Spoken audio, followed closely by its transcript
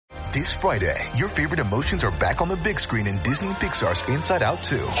This Friday, your favorite emotions are back on the big screen in Disney and Pixar's Inside Out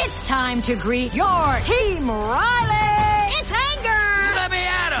 2. It's time to greet your Team Riley. It's anger. Let me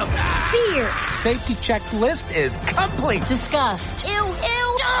at him. Fear. Safety checklist is complete. Disgust. Ew.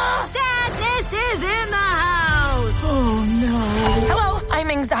 Sadness is in the house. Oh, no. Hello, I'm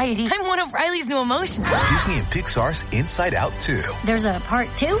anxiety. I'm one of Riley's new emotions. Disney and Pixar's Inside Out 2. There's a part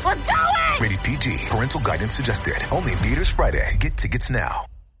 2? We're going! Rated PG. Parental guidance suggested. Only in theaters Friday. Get tickets now.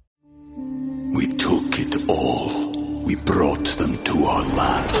 We took it all. We brought them to our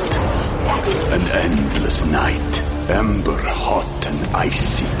land. An endless night, ember hot and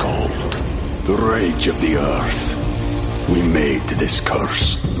icy cold. The rage of the earth. We made this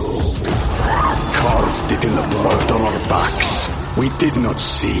curse. Carved it in the blood on our backs. We did not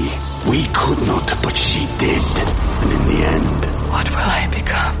see. We could not, but she did. And in the end, What will I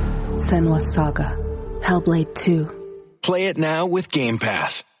become? Senua's Saga. Hellblade 2. Play it now with Game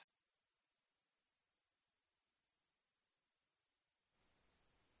Pass.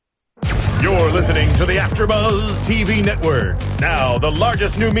 You're listening to the AfterBuzz TV Network, now the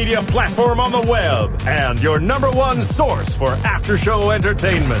largest new media platform on the web, and your number one source for after-show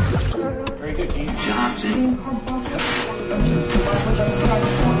entertainment. Very good, Keith Johnson.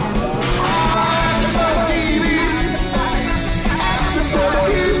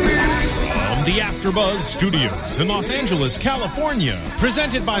 The AfterBuzz Studios in Los Angeles, California.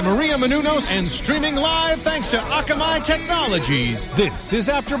 Presented by Maria Menounos and streaming live thanks to Akamai Technologies. This is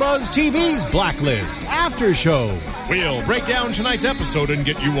AfterBuzz TV's Blacklist AfterShow. We'll break down tonight's episode and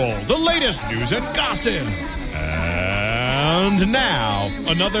get you all the latest news and gossip. And now,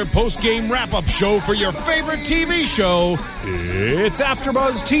 another post-game wrap-up show for your favorite TV show. It's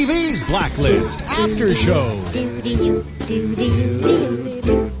AfterBuzz TV's Blacklist AfterShow.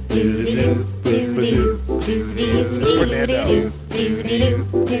 Fernando.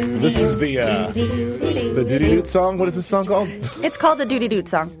 This is the Doody Doot song. What is this song called? It's called the Doody Doot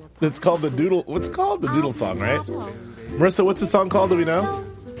song. It's called the Doodle. What's called the Doodle song, right? Marissa, what's the song called? Do we know?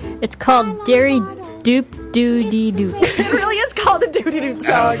 It's called Dairy Doop Doody Doop. It really is called the Doody Doot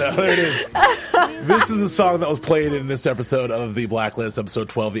song. I don't know. There it is. This is a song that was played in this episode of the Blacklist, episode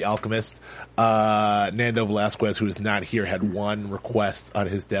 12, The Alchemist. Nando Velasquez, who is not here, had one request on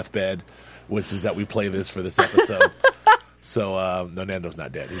his deathbed, which is that we play this for this episode. So, no, Nando's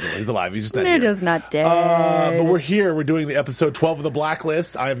not dead. He's alive. He's just not Nando's here. not dead. But we're here. We're doing the episode 12 of the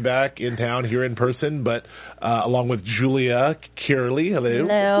Blacklist. I'm back in town here in person, but along with Julia Curley. Hello.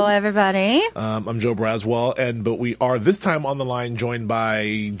 Hello, everybody. I'm Joe Braswell, but we are this time on the line joined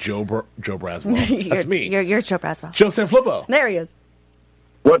by Joe Braswell. That's me. You're Joe Braswell. Joe Sanfilippo. There he is.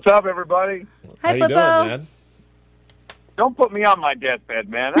 What's up, everybody? Hi, How Flippo. you doing, man? Don't put me on my deathbed,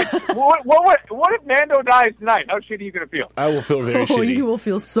 man. What if Nando dies tonight? How shitty are you going to feel? I will feel very shitty. You will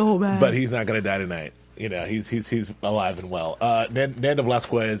feel so bad. But he's not going to die tonight. You know, he's alive and well. Nando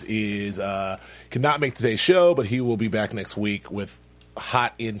Velasquez cannot make today's show, but he will be back next week with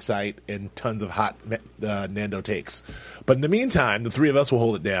hot insight and tons of hot Nando takes. But in the meantime, the three of us will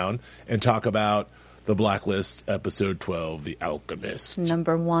hold it down and talk about the Blacklist, episode 12, The Alchemist.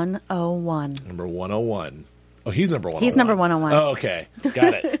 Number 101. Number 101. Oh, he's number 101. He's number 101. Oh, okay.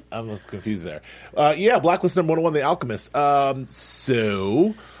 Got it. I was confused there. Yeah, Blacklist number 101, The Alchemist.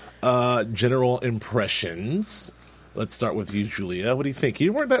 General impressions. Let's start with you, Julia. What do you think?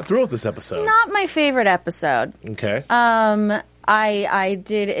 You weren't that thrilled with this episode. Not my favorite episode. Okay. I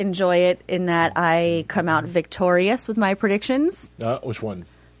did enjoy it in that I come out victorious with my predictions. Which one?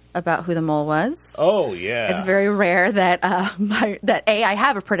 About who the mole was. Oh, yeah. It's very rare that that A, I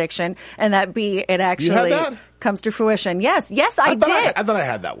have a prediction, and that B, it actually comes to fruition. Yes, I did. I thought I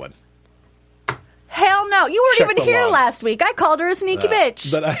had that one. Hell no. You weren't Check even the here logs. last week. I called her a sneaky bitch.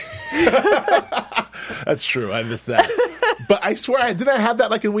 That's true. I missed that. But I swear, did I have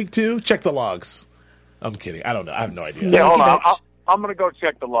that like in week 2? Check the logs. I'm kidding. I don't know. I have no idea. Yeah, hold on. I'm going to go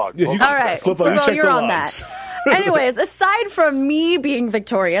check the logs. Yeah, all right. Flippo, you're on that. Anyways, aside from me being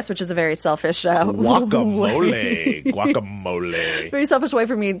victorious, which is a very selfish guacamole. Very selfish way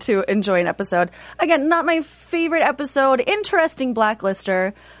for me to enjoy an episode. Again, not my favorite episode. Interesting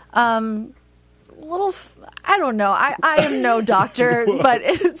Blacklister. I don't know. I am no doctor, but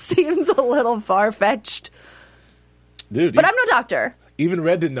it seems a little far-fetched. Dude. But I'm no doctor. Even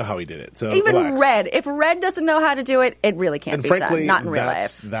Red didn't know how he did it. So Even relax. Red. If Red doesn't know how to do it, it really can't And be frankly, done. Not in real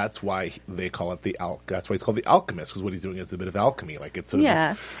life. That's why they call it that's why he's called the Alchemist, because what he's doing is a bit of alchemy. Like it's sort of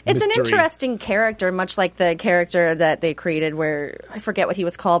this It's an mystery. interesting character, much like the character that they created where I forget what he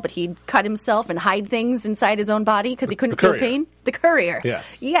was called, but he'd cut himself and hide things inside his own body because he couldn't feel pain. The Courier.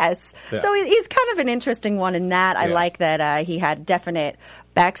 Yes. Yeah. So he's kind of an interesting one in that. I like that he had definite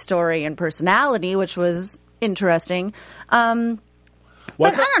backstory and personality, which was interesting.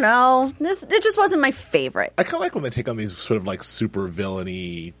 But I don't know. It just wasn't my favorite. I kind of like when they take on these sort of like super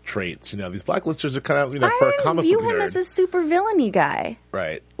villainy traits. These blacklisters are kind of, for a comic book I view him nerd. as a super villainy guy.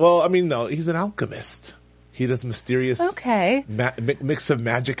 Right. Well, I mean, no, he's an alchemist. He does mysterious mix of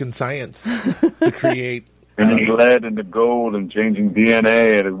magic and science to create. Turning lead into gold and changing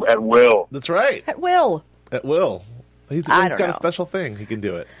DNA at will. That's right. At will. At will. He's got a special thing. He can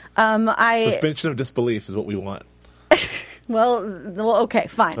do it. Suspension of disbelief is what we want. Well, okay,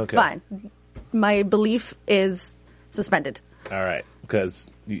 fine. My belief is suspended. All right, because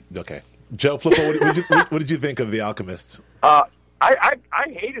Joe Flippo, what did you think of The Alchemist? I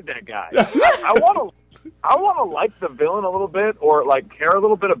hated that guy. I want to like the villain a little bit, or like care a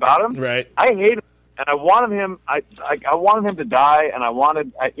little bit about him. Right. I hate him, and I wanted him. I wanted him to die, and I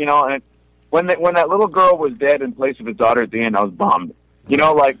wanted and when that little girl was dead in place of his daughter at the end, I was bummed. We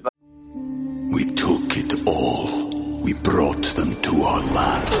took it all. We brought them to our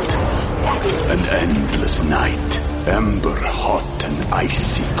land. An endless night, ember hot and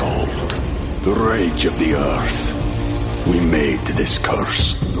icy cold. The rage of the earth. We made this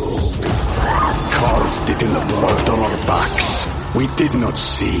curse. Carved it in the blood on our backs. We did not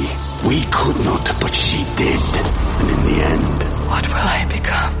see. We could not, but she did. And in the end, what will I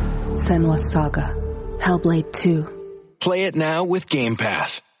become? Senwa Saga. Hellblade 2. Play it now with Game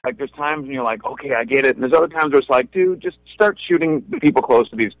Pass. Like, there's times when you're like, okay, I get it. And there's other times where it's like, dude, just start shooting the people close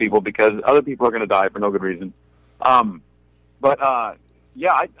to these people because other people are going to die for no good reason. I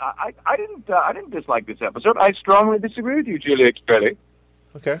didn't dislike this episode. I strongly disagree with you, Julia Expetti.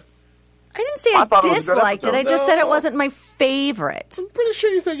 Okay. I didn't say I disliked it. I just said it wasn't my favorite. I'm pretty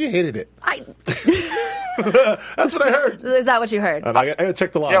sure you said you hated it. That's what I heard. Is that what you heard? I gotta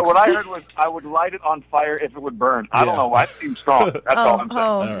check the logs. Yeah, what I heard was I would light it on fire if it would burn. I don't know. That seems strong. That's all I'm saying.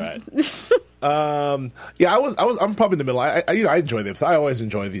 All right. I'm probably in the middle. I enjoy them. I always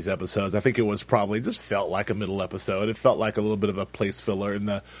enjoy these episodes. I think it was probably just felt like a middle episode. It felt like a little bit of a place filler in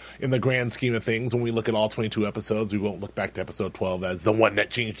the grand scheme of things. When we look at all 22 episodes, we won't look back to episode 12 as the one that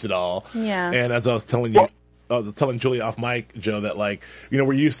changed it all. Yeah. And as I was telling you, I was telling Julie off mic, Joe, that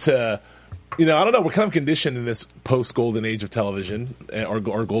we're used to. I don't know. We're kind of conditioned in this post-golden age of television, or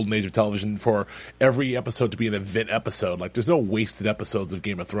golden age of television, for every episode to be an event episode. Like, there's no wasted episodes of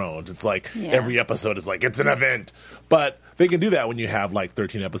Game of Thrones. It's like every episode is like, it's an event. But they can do that when you have like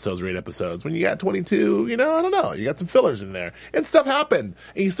 13 episodes or 8 episodes. When you got 22, I don't know. You got some fillers in there. And stuff happened.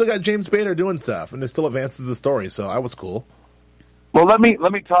 And you still got James Spader doing stuff. And it still advances the story. So I was cool. Well, let me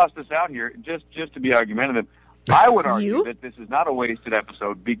toss this out here, just to be argumentative. I would argue that this is not a wasted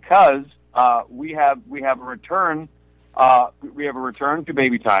episode because we have a return. We have a return to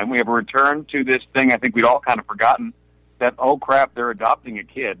baby time. We have a return to this thing I think we'd all kind of forgotten that, oh crap, they're adopting a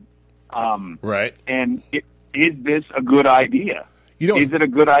kid. Right. And is this a good idea? Is it a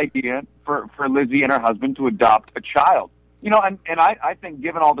good idea for Lizzie and her husband to adopt a child? And I think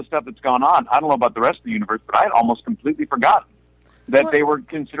given all the stuff that's gone on, I don't know about the rest of the universe, but I had almost completely forgotten that they were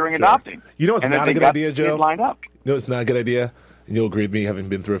considering adopting. You know what's not a good idea, Joe? Lined up. You know what's not a good idea? And you'll agree with me, having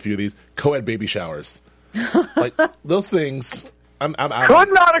been through a few of these, co-ed baby showers. Like, those things, I'm out.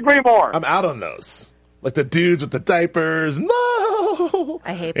 Could not agree more. I'm out on those. Like the dudes with the diapers. No!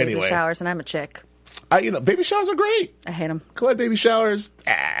 I hate baby showers, and I'm a chick. Baby showers are great. I hate them. Co-ed baby showers.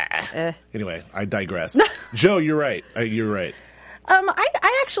 Anyway, I digress. Joe, you're right. You're right.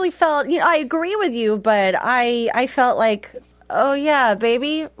 I actually felt, I agree with you, but I felt like, oh yeah,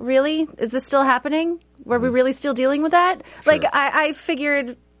 baby, really? Is this still happening? Were we really still dealing with that? Sure. Like, I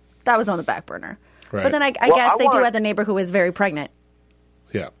figured that was on the back burner. Right. But then I guess they do have the neighbor who is very pregnant.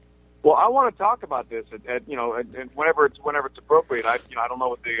 Yeah. Well, I want to talk about this at whenever it's appropriate. I don't know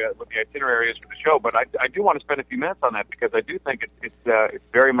what the itinerary is for the show, but I do want to spend a few minutes on that because I do think it's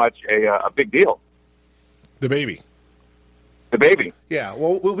very much a big deal. The baby. The baby. Yeah.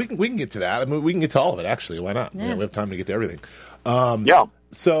 Well, we can get to that. I mean, we can get to all of it. Actually, why not? Yeah. We have time to get to everything. Yeah.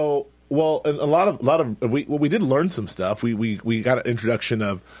 So. Well, a lot of we did learn some stuff. We got an introduction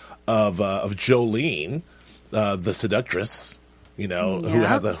of Jolene, the seductress, who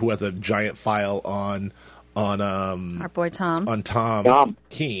has a giant file on our boy Tom, on Tom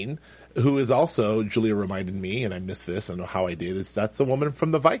Keene, who is also, Julia reminded me, and I missed this, I don't know how I did, is that's the woman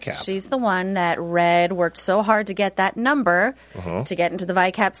from the VICAP. She's the one that Red worked so hard to get that number to get into the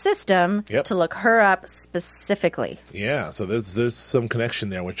VICAP system to look her up specifically. Yeah, so there's some connection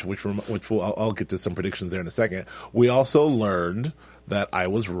there, which I'll get to some predictions there in a second. We also learned that I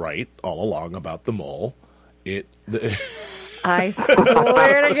was right all along about the mole. I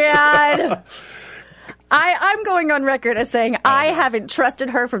swear to God. I'm going on record as saying I haven't trusted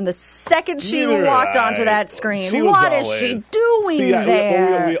her from the second she walked onto that screen. What is she doing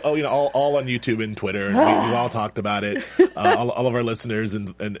there? We all on YouTube and Twitter, and we've all talked about it. All of our listeners,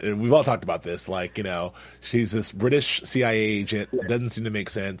 and we've all talked about this. Like, she's this British CIA agent. Doesn't seem to make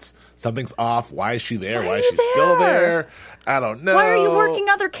sense. Something's off. Why is she there? Why is she still there? I don't know. Why are you working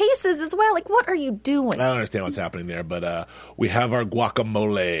other cases as well? Like, what are you doing? I don't understand what's happening there, but we have our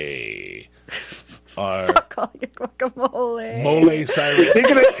guacamole. Stop calling it guacamole. Mole Cyrus.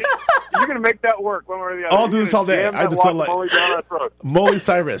 You're gonna make that work one way or the other. I'll do this all day. I just don't like down our throat. Mole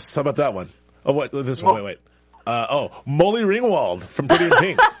Cyrus. How about that one? Oh, what? This one. Wait. Molly Ringwald from Pretty in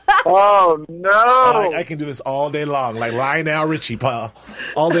Pink. Oh no! I can do this all day long, like Lionel Richie, pal,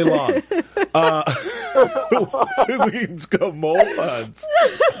 all day long. We can go mole puns.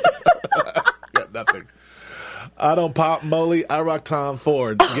 Got nothing. I don't pop Molly, I rock Tom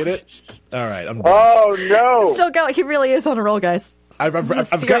Ford. Get it? All right, I'm done. Oh, no. Still going. He really is on a roll, guys. I've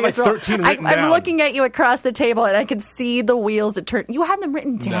got like 13 written down. I'm looking at you across the table, and I can see the wheels that turn. You have them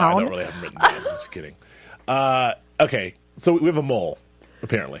written down? No, I don't really have them written down. I'm just kidding. Okay, so we have a mole,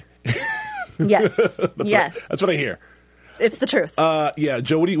 apparently. Yes. Yes. That's what I hear. It's the truth. Yeah,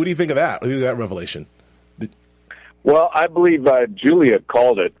 Joe, what do you think of that? What do you think of that revelation? Well, I believe Julia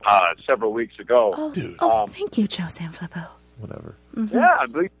called it several weeks ago. Oh, dude. Thank you, Joe Sanfilippo. Whatever. Mm-hmm. Yeah, I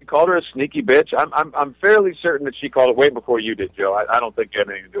believe she called her a sneaky bitch. I'm fairly certain that she called it way before you did, Joe. I don't think you had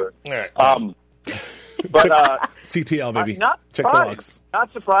anything to do with it. All right. But CTL, baby. Check the logs.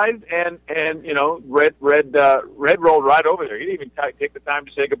 Not surprised, and Red rolled right over there. He didn't even take the time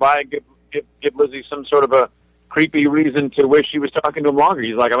to say goodbye and give Lizzie some sort of a creepy reason to wish she was talking to him longer.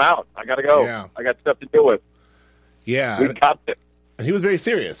 He's like, I'm out. I got to go. Yeah. I got stuff to deal with. Yeah. We copped it. And he was very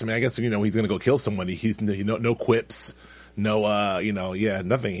serious. I mean, I guess, he's going to go kill somebody. He's no quips. No,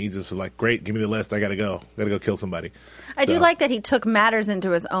 nothing. He just like, great, give me the list. I got to go. Got to go kill somebody. I do like that he took matters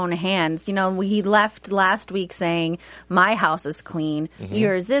into his own hands. He left last week saying, my house is clean,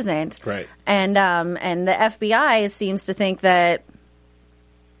 yours isn't. Right. And the FBI seems to think that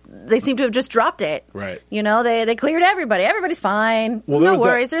they seem to have just dropped it. Right. They cleared everybody. Everybody's fine. Well, no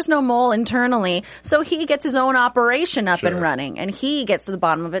worries. There's no mole internally. So he gets his own operation up and running, and he gets to the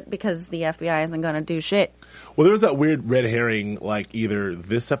bottom of it because the FBI isn't going to do shit. Well, there was that weird red herring, like either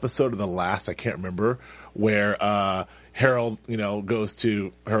this episode or the last, I can't remember, where Harold, goes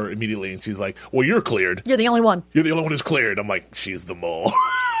to her immediately and she's like, well, you're cleared. You're the only one. You're the only one who's cleared. I'm like, she's the mole.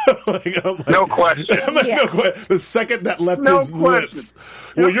 No question. No question. The second that left his lips.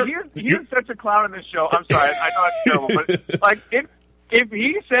 Well, you're such a clown in this show. I'm sorry. I know it's terrible, but like if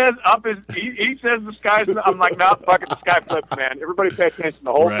he says he says the sky's, I'm like, no, fucking the sky flips, man. Everybody pay attention.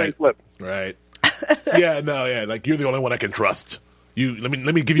 The whole thing flips. Right. Yeah. Like, you're the only one I can trust. Let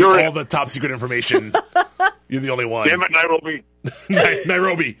me give you all the top secret information. You're the only one. Damn it, Nairobi.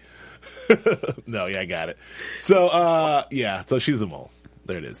 Nairobi. No, I got it. So, so she's a mole.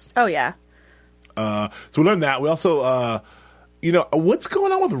 There it is. Oh, yeah. So we learned that. We also, what's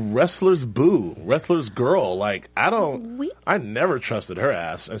going on with Wrestler's Boo? Wrestler's Girl? Like, I never trusted her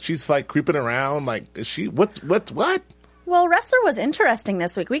ass. And she's like creeping around. Like, is she, what? Well, Wrestler was interesting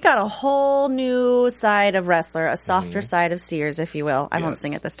this week. We got a whole new side of Wrestler, a softer side of Sears, if you will. I won't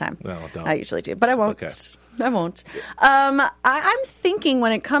sing it this time. No, don't. I usually do, but I won't. Okay. I won't. I'm thinking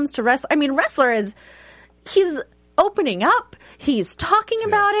when it comes to Wrestler, Wrestler he's opening up. He's talking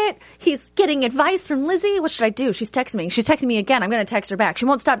about it. He's getting advice from Lizzie. What should I do? She's texting me. She's texting me again. I'm going to text her back. She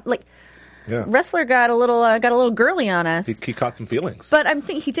won't stop. Like, Wrestler got a little girly on us. He caught some feelings. But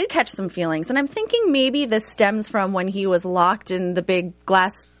he did catch some feelings, and I'm thinking maybe this stems from when he was locked in the big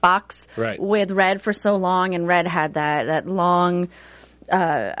glass box with Red for so long, and Red had that long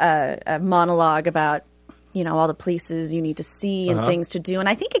monologue about all the places you need to see and things to do. And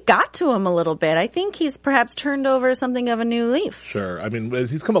I think it got to him a little bit. I think he's perhaps turned over something of a new leaf. Sure. I mean,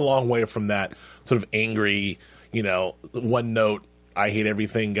 he's come a long way from that sort of angry, one note, I hate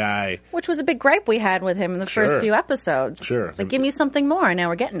everything guy. Which was a big gripe we had with him in the first few episodes. Sure. It's like, give me something more, and now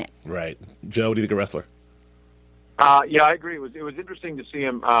we're getting it. Right. Joe, do you think a Wrestler? Yeah, I agree. It was interesting to see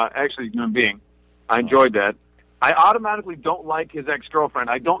him actually human being. I enjoyed that. I automatically don't like his ex-girlfriend.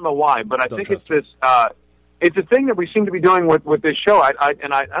 I don't know why, but I think it's this it's a thing that we seem to be doing with this show. I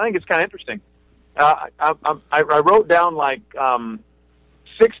think it's kind of interesting. I wrote down like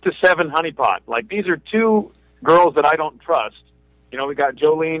 6 to 7 honeypot. Like these are two girls that I don't trust. You know, we got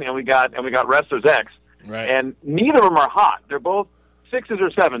Jolene and we got Wrestler's X, right? And neither of them are hot. They're both 6s or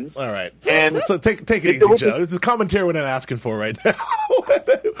 7s. All right. And so take it easy, Joe. This is commentary we're not asking for right now.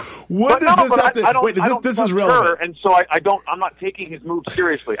 What does this have to? Wait, this is relevant. Her, and so I'm not taking his move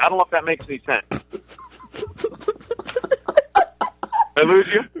seriously. I don't know if that makes any sense. I lose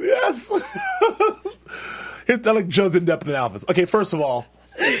you? Yes. Here's like Joe's in-depth analysis. Okay, first of all,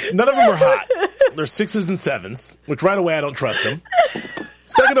 none of them are hot. They're 6s and 7s, which right away I don't trust them.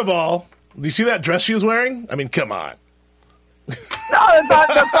 Second of all, do you see that dress she was wearing? I mean, come on. No,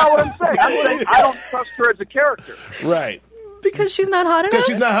 that's not what I'm saying. I'm saying I don't trust her as a character. Right. Because she's not hot enough? Because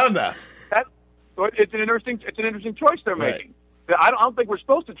she's not hot enough. It's an interesting choice they're making. I don't think we're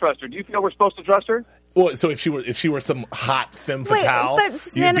supposed to trust her. Do you feel we're supposed to trust her? Well, so if she were some hot femme fatale, but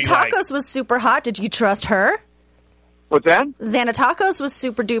Xanatakos was super hot. Did you trust her? What's that? Xanatakos was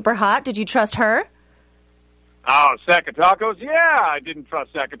super duper hot. Did you trust her? Oh, Sakatakos? Yeah, I didn't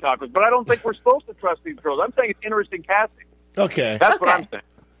trust Sakatakos, but I don't think we're supposed to trust these girls. I'm saying it's interesting casting. Okay. That's what I'm saying.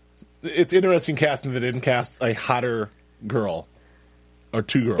 It's interesting casting that they didn't cast a hotter girl or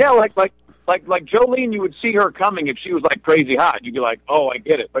two girls. Yeah, like Jolene, you would see her coming if she was like crazy hot. You'd be like, oh, I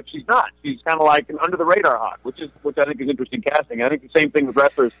get it. But she's not. She's kind of like an under the radar hot, which I think is interesting casting. I think the same thing with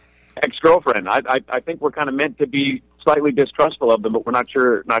Wrestler's ex-girlfriend. I think we're kind of meant to be slightly distrustful of them, but we're not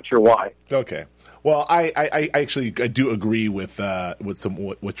sure why. Okay. Well, I actually do agree with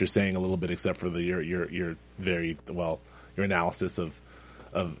what you're saying a little bit, except for your very your analysis of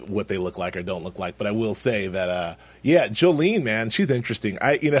what they look like or don't look like. But I will say that Jolene, man, she's interesting.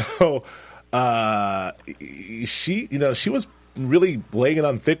 She was really laying it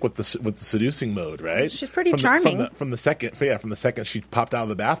on thick with the seducing mode, right? She's pretty charming. From the second she popped out of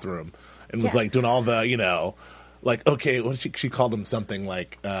the bathroom and was like doing all the like, okay, what she called him something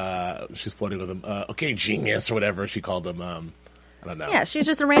like, she's flirting with him, okay, genius or whatever she called him, I don't know. Yeah, she's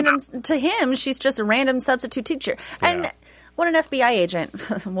just to him, she's just a random substitute teacher. Yeah. And what an FBI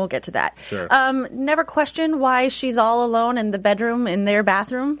agent. We'll get to that. Sure. Never questioned why she's all alone in the bedroom, in their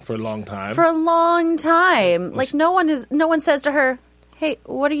bathroom. For a long time. Like, no one says to her, hey,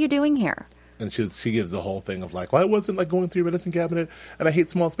 what are you doing here? And she gives the whole thing of like, well, I wasn't like going through your medicine cabinet, and I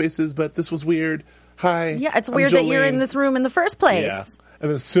hate small spaces, but this was weird. Hi. Yeah, it's weird that you're in this room in the first place. Yeah. And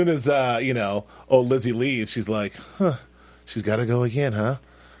then as soon as, Lizzie leaves, she's like, she's got to go again, huh?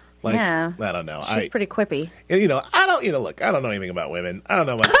 Like, yeah. I don't know. She's pretty quippy. And, I don't know anything about women. I don't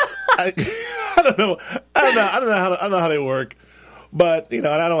know. I don't know. I don't know how they work. But, and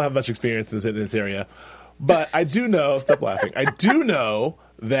I don't have much experience in this area. But I do know, stop laughing. I do know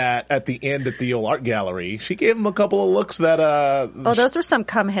that at the end at the old art gallery, she gave him a couple of looks that, those were some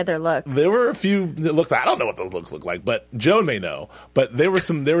come hither looks. There were a few looks. I don't know what those looks look like, but Joan may know. But there were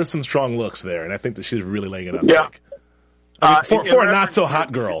some strong looks there, and I think that she's really laying it on thick. For a not so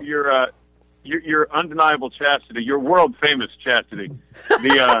hot girl. Your undeniable chastity, your world famous chastity.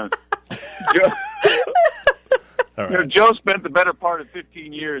 Joe spent the better part of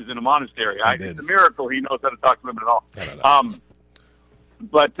 15 years in a monastery. It's a miracle he knows how to talk to women at all.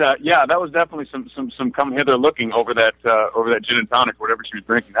 But that was definitely some come hither looking over that gin and tonic, whatever she was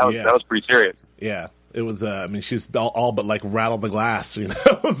drinking. That was pretty serious. Yeah, it was. She's all but like rattled the glass.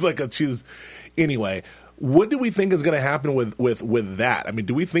 It was like anyway. What do we think is going to happen with that? I mean,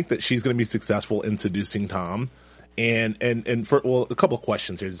 do we think that she's going to be successful in seducing Tom? And for a couple of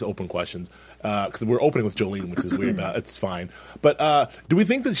questions here, just open questions, because we're opening with Jolene, which is weird, but it's fine. But do we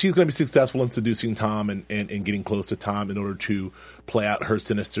think that she's going to be successful in seducing Tom and getting close to Tom in order to play out her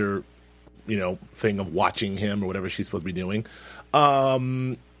sinister, thing of watching him or whatever she's supposed to be doing?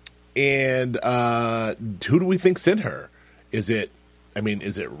 And who do we think sent her? Is it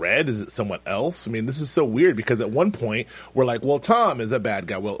Red? Is it someone else? I mean, this is so weird because at one point we're like, well, Tom is a bad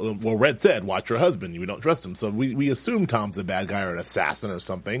guy. Well, Red said, watch your husband. We don't trust him. So we assume Tom's a bad guy or an assassin or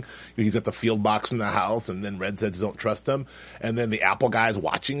something. He's at the field box in the house, and then Red says don't trust him. And then the Apple guy's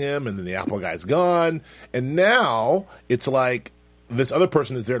watching him, and then the Apple guy's gone. And now it's like this other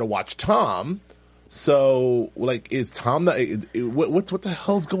person is there to watch Tom. So, like, is Tom what the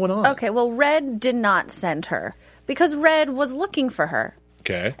hell's going on? Okay, well, Red did not send her. Because Red was looking for her.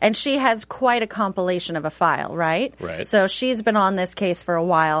 Okay. And she has quite a compilation of a file, right? Right. So she's been on this case for a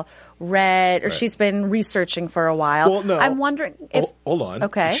while. She's been researching for a while. Well, no. I'm wondering if... Hold on.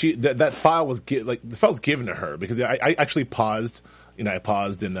 Okay. That file was the file was given to her because I actually paused I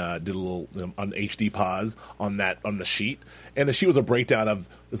paused and did a little on HD pause on the sheet, and the sheet was a breakdown of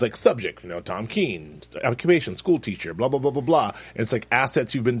it's like subject, Tom Keene, occupation, school teacher, blah blah blah blah blah, and it's like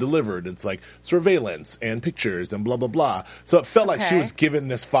assets you've been delivered. It's like surveillance and pictures and blah blah blah. So it felt like she was given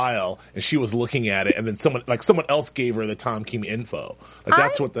this file and she was looking at it, and then someone else gave her the Tom Keene info.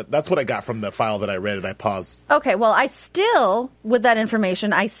 Like that's what I got from the file that I read, and I paused. Okay, well, I still, with that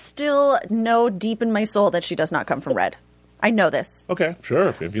information, I still know deep in my soul that she does not come from Red. I know this. Okay, sure.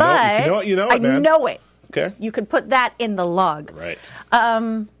 If you know it, you know it, man. I know it. Okay. You could put that in the log. Right.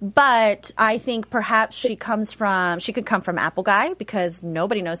 But I think perhaps she could come from Apple Guy, because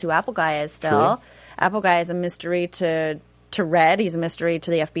nobody knows who Apple Guy is still. True. Apple Guy is a mystery to Red. He's a mystery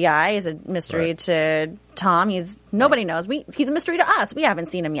to the FBI. He's a mystery to Tom. Nobody knows. He's a mystery to us. We haven't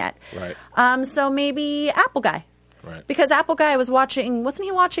seen him yet. Right. So maybe Apple Guy. Right. Because Apple Guy wasn't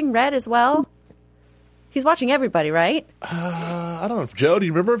he watching Red as well? He's watching everybody, right? I don't know. Joe, do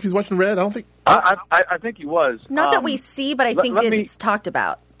you remember if he's watching Red? I don't think. I think he was. Not that we see, but I think it's talked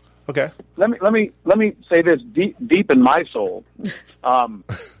about. Okay. Let me say this deep in my soul.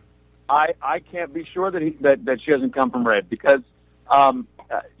 I can't be sure that she doesn't come from Red, because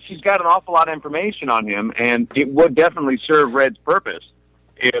she's got an awful lot of information on him, and it would definitely serve Red's purpose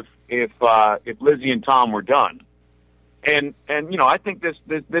if Lizzie and Tom were done. And I think this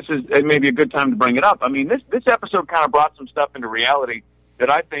is maybe a good time to bring it up. I mean, this episode kind of brought some stuff into reality that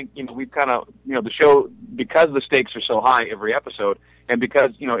I think, we've kind of, the show, because the stakes are so high every episode, and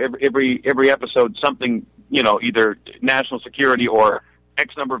because, every episode something, either national security or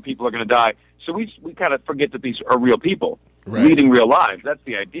X number of people are going to die. So we kind of forget that these are real people leading real lives. That's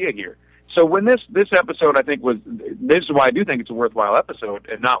the idea here. So when this episode, I think this is why I do think it's a worthwhile episode,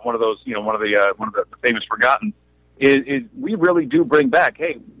 and not one of those, one of the famous forgotten. Is we really do bring back,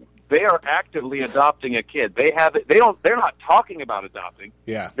 hey, they are actively adopting a kid. They're not talking about adopting.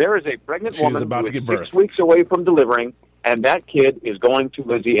 Yeah. There is a pregnant woman about to give birth. 6 weeks away from delivering, and that kid is going to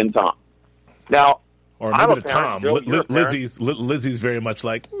Lizzie and Tom. Now, or maybe to Tom. Lizzie's very much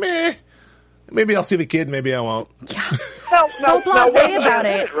like, meh. Maybe I'll see the kid, maybe I won't. Yeah. So blasé about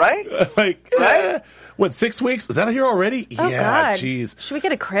it. Right? Right? What, 6 weeks? Is that here already? Oh, yeah, God. Jeez. Should we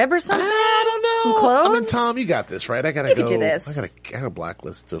get a crib or something? I don't know. Some clothes? I mean, Tom, you got this, right? I gotta you go. Can do this. I got a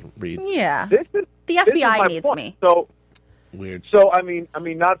Blacklist to read. Yeah. The FBI needs point. me. So weird. So I mean,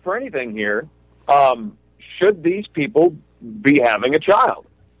 not for anything here. Should these people be having a child?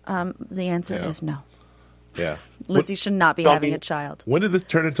 The answer is no. Yeah. Lizzie should not be having a child. When did this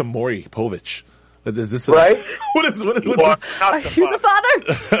turn into Maury Povich? Is this right? What is this? Are you the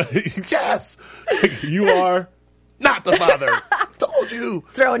father? Yes. You are not the father. Told you.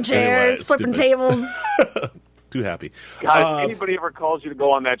 Throwing chairs, flipping tables. Too happy. Guys, anybody ever calls you to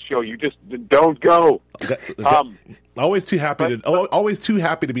go on that show, you just don't go. Always too happy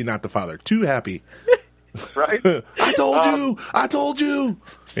to be not the father. Too happy. Right? I told you.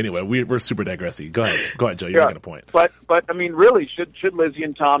 Anyway, we're super digressing. Go ahead, Joe. You're making a point. But I mean, really, should Lizzie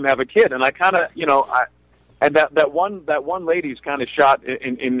and Tom have a kid? And I kind of, and that one lady's kind of shot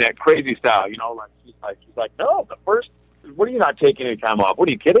in that crazy style. She's like, no, the first. What are you not taking any time off? What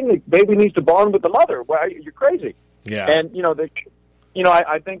are you kidding? The baby needs to bond with the mother. Why, you're crazy. Yeah. And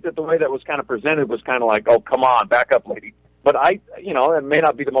I think that the way that was kind of presented was kind of like, oh, come on, back up, lady. But it may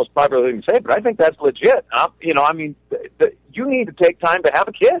not be the most popular thing to say, but I think that's legit. You need to take time to have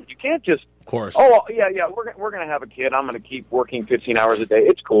a kid. You can't just, of course. Oh, yeah, we're going to have a kid. I'm going to keep working 15 hours a day.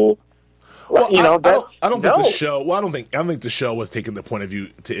 It's cool. Well, I don't think the show. Well, I don't think the show was taking the point of view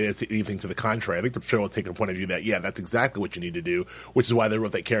to anything to the contrary. I think the show was taking the point of view that that's exactly what you need to do, which is why they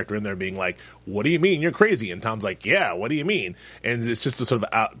wrote that character in there, being like, "What do you mean you're crazy?" And Tom's like, "Yeah, what do you mean?" And it's just to sort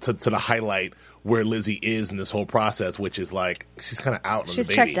of to highlight where Lizzie is in this whole process, which is like she's kind of out on the baby. She's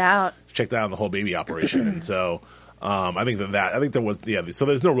checked out. Checked out on the whole baby operation, and so. I think there was, so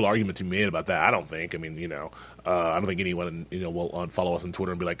there's no real argument to be made about that. I don't think. I mean, I don't think anyone, will follow us on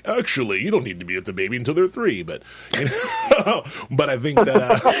Twitter and be like, actually, you don't need to be with the baby until they're 3. But, but I think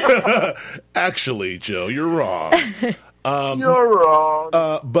that, actually, Joe, you're wrong. You're wrong.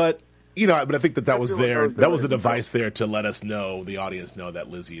 But I think that was there. That was the device there to let us know, the audience know,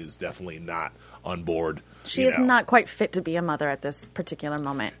 that Lizzie is definitely not on board. She is not quite fit to be a mother at this particular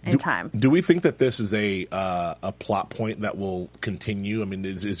moment in time. Do we think that this is a plot point that will continue? I mean,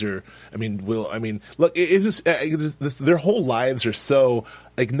 is there? I mean, look, is this their whole lives are so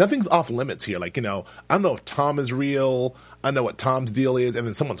like nothing's off limits here. Like, I don't know if Tom is real. I know what Tom's deal is. And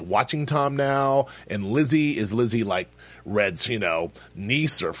then someone's watching Tom now. And is Lizzie like Red's,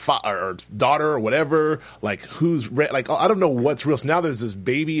 niece or or daughter or whatever? Like who's Red? Like, I don't know what's real. So now there's this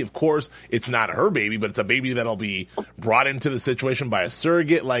baby. Of course, it's not her baby, but it's a baby that'll be brought into the situation by a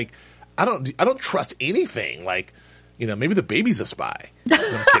surrogate. Like, I don't trust anything. Like, maybe the baby's a spy. No,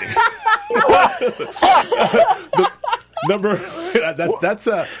 I'm kidding.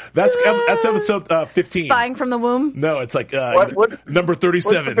 That's episode 15. Spying from the womb? No, it's like number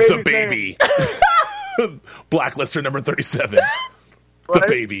 37, the baby. Blacklister number 37, the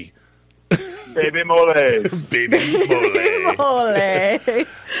baby. Baby mole. Baby mole. Mole.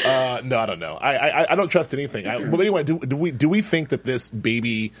 No, I don't know. I don't trust anything. But anyway, do we think that this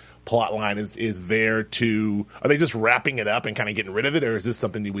baby plot line is there to? Are they just wrapping it up and kind of getting rid of it, or is this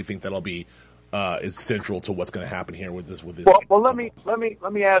something that we think that'll be is central to what's going to happen here with this? Well, let me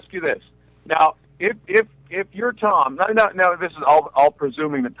ask you this. Now, if you're Tom, now this is all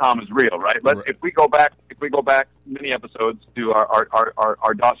presuming that Tom is real, right? If we go back many episodes to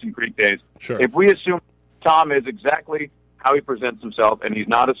our Dawson Creek days, sure. If we assume Tom is exactly how he presents himself, and he's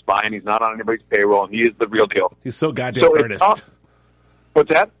not a spy, and he's not on anybody's payroll, and he is the real deal. He's so goddamn earnest. What's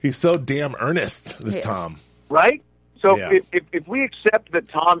that? He's so damn earnest, Tom. Right? So if we accept that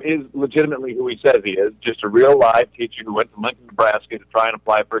Tom is legitimately who he says he is, just a real live teacher who went to Lincoln, Nebraska to try and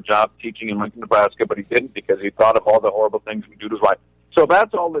apply for a job teaching in Lincoln, Nebraska, but he didn't because he thought of all the horrible things he would do to his wife. So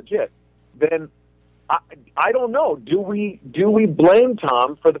that's all legit. Then I don't know. Do we blame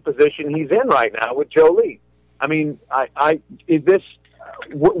Tom for the position he's in right now with Jolie? I mean, is this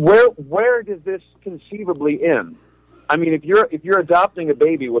where does this conceivably end? I mean, if you're adopting a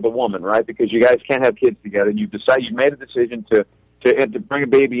baby with a woman, right? Because you guys can't have kids together, and you've made a decision to bring a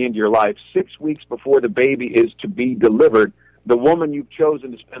baby into your life 6 weeks before the baby is to be delivered. The woman you've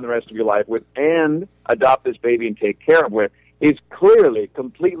chosen to spend the rest of your life with and adopt this baby and take care of with is clearly,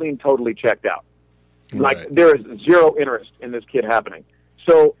 completely, and totally checked out. Right. Like there is zero interest in this kid happening.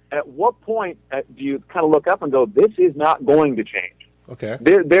 So, at what point do you kind of look up and go, "This is not going to change"? Okay.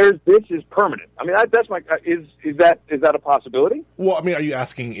 This is permanent. I mean, that's my is that a possibility? Well, I mean, are you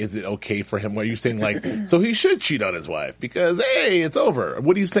asking, is it okay for him? Are you saying like, so he should cheat on his wife because hey, it's over?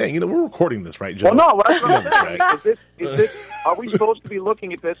 What are you saying? We're recording this, right, Joe? Well, no. What I'm saying is this? Are we supposed to be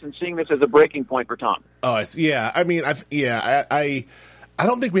looking at this and seeing this as a breaking point for Tom? Oh, I see. Yeah. I mean, I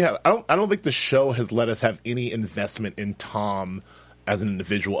don't think we have. I don't think the show has let us have any investment in Tom as an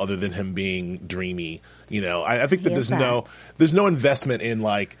individual other than him being dreamy. I think that there's no investment in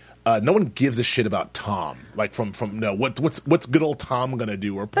like, no one gives a shit about Tom. Like what's good old Tom gonna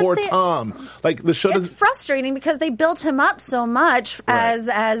do or poor Tom? Like the show It's frustrating because they built him up so much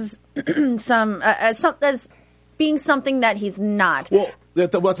as being something that he's not. Well,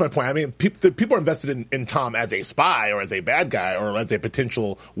 that's my point. I mean, people are invested in Tom as a spy or as a bad guy or as a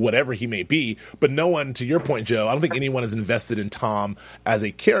potential whatever he may be. But no one, to your point, Joe, I don't think anyone is invested in Tom as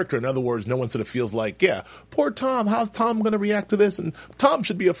a character. In other words, no one sort of feels like, yeah, poor Tom, how's Tom going to react to this? And Tom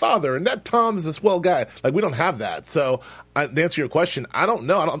should be a father, and that Tom is a swell guy. Like, we don't have that. So, to answer your question, I don't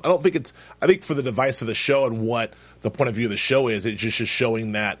know. I don't think I think for the device of the show and what the point of view of the show is, it's just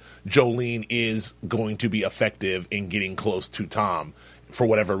showing that Jolene is going to be effective in getting close to Tom for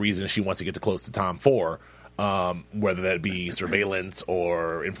whatever reason she wants to get close to Tom for, whether that be surveillance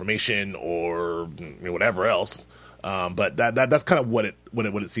or information or whatever else. But that's kind of what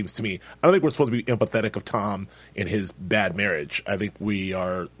it seems to me. I don't think we're supposed to be empathetic of Tom in his bad marriage. I think we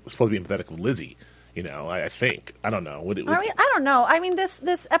are supposed to be empathetic of Lizzie. I think. I don't know. I don't know. I mean,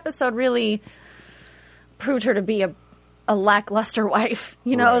 this episode really proved her to be a lackluster wife.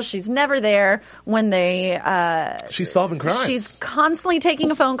 Right. She's never there when they she's solving crimes. She's constantly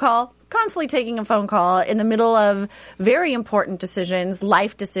taking a phone call in the middle of very important decisions,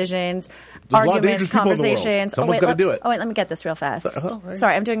 life decisions, arguments, conversations. Someone's got to do it. Oh, wait, let me get this real fast.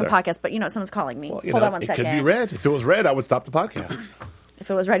 Sorry, I'm doing a podcast, but someone's calling me. Well, Hold on one second. It could be red. If it was red, I would stop the podcast. If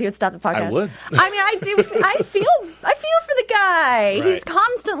it was red, you would stop the podcast. I would. I mean, I feel for the guy. Right. He's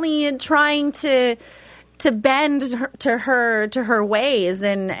constantly trying to bend to her ways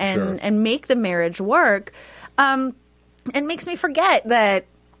and make the marriage work. And makes me forget that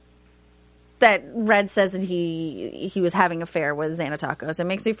Red says that he was having an affair with Xana Tacos. It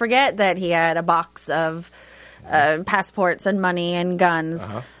makes me forget that he had a box of passports and money and guns.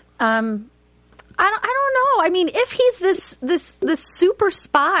 Uh-huh. I don't know. I mean, if he's this super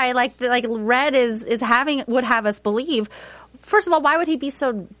spy like Red would have us believe, first of all, why would he be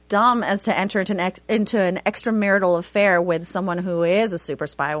so dumb as to enter into an extramarital affair with someone who is a super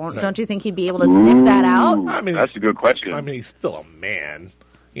spy? Don't you think he'd be able to sniff that out? I mean, that's a good question. I mean, he's still a man.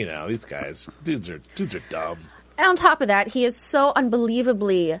 You know, these guys, dudes are dumb. And on top of that, he is so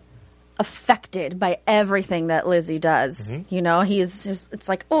unbelievably affected by everything that Lizzie does. Mm-hmm. You know, it's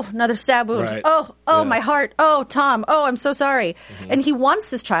like, oh, another stab wound. Right. Oh, yes. My heart. Oh, Tom. Oh, I'm so sorry. Mm-hmm. And he wants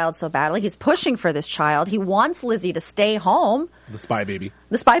this child so badly. He's pushing for this child. He wants Lizzie to stay home. The spy baby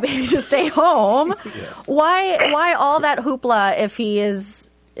to stay home. Yes. Why all that hoopla if he's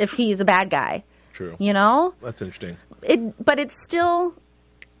a bad guy? True. You know? That's interesting. But it still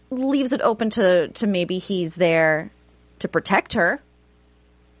leaves it open to maybe he's there to protect her.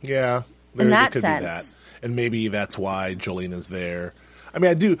 Yeah, in that could sense, be that. And maybe that's why Jolene is there. I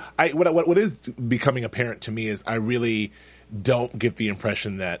mean, what is becoming apparent to me is I really don't get the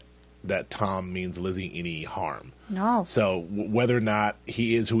impression that Tom means Lizzie any harm. No. So whether or not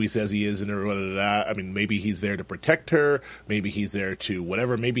he is who he says he is, I mean, maybe he's there to protect her. Maybe he's there to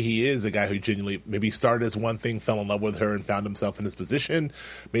whatever. Maybe he is a guy who genuinely maybe started as one thing, fell in love with her, and found himself in his position.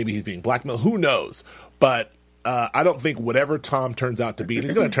 Maybe he's being blackmailed. Who knows? But I don't think whatever Tom turns out to be, and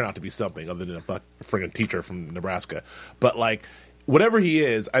he's going to turn out to be something other than a friggin' teacher from Nebraska. But like, whatever he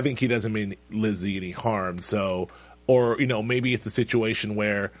is, I think he doesn't mean Lizzie any harm. So, or, you know, maybe it's a situation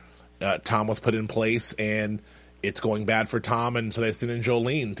where Tom was put in place and it's going bad for Tom, and so they send in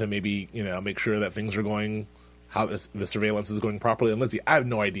Jolene to maybe, you know, make sure that things are going, how the surveillance is going properly on Lizzie. I have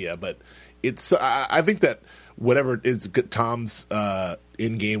no idea, but it's, I think that whatever is Tom's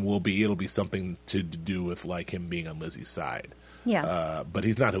end game will be, it'll be something to do with like him being on Lizzie's side. Yeah. But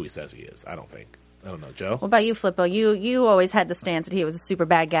he's not who he says he is, I don't think. I don't know, Joe. What about you, Flippo? You always had the stance that he was a super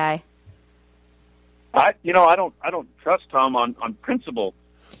bad guy. I don't trust Tom on principle,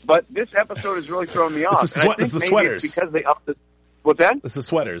 but this episode has really thrown me off. It's the sweaters. It's because they upped the. What's that? It's the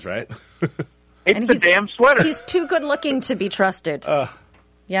sweaters, right? It's the damn sweater. He's too good looking to be trusted.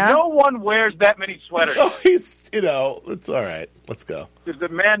 Yeah. No one wears that many sweaters. Oh, he's, you know, it's all right. Let's go. Does the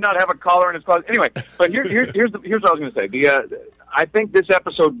man not have a collar in his closet? Anyway, but here's what I was going to say. I think this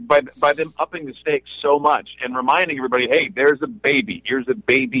episode, by them upping the stakes so much and reminding everybody, hey, there's a baby. Here's a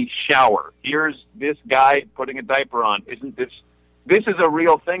baby shower. Here's this guy putting a diaper on. Isn't this is a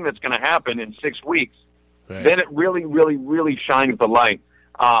real thing that's going to happen in 6 weeks? Right. Then it really, really, really shines the light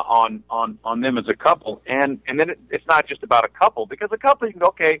on them as a couple, and then it's not just about a couple, because a couple, you can go,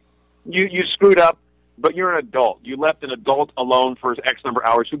 okay, you screwed up, but you're an adult. You left an adult alone for X number of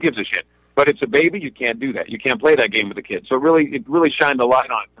hours. Who gives a shit? But it's a baby. You can't do that. You can't play that game with a kid. So it really shined the light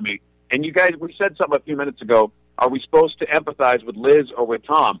on it for me. And you guys, we said something a few minutes ago. Are we supposed to empathize with Liz or with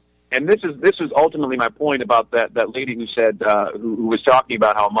Tom? And this is ultimately my point about that lady who said who was talking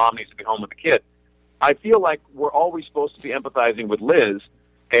about how a mom needs to be home with the kid. I feel like we're always supposed to be empathizing with Liz.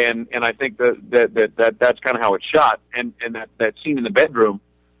 And I think that's kind of how it's shot. And that scene in the bedroom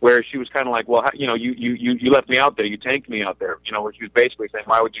where she was kind of like, well, you know, you left me out there, you tanked me out there, you know, where she was basically saying,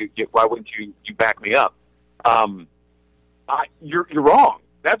 why wouldn't you back me up? You're wrong.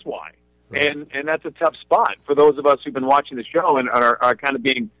 That's why. Right. And that's a tough spot for those of us who've been watching the show and are kind of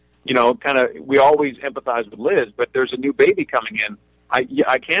being, you know, we always empathize with Liz, but there's a new baby coming in. I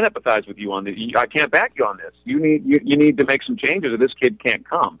can't empathize with you on this. I can't back you on this. You need to make some changes or this kid can't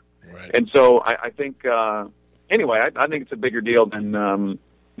come. Right. And so I think, anyway, I think it's a bigger deal than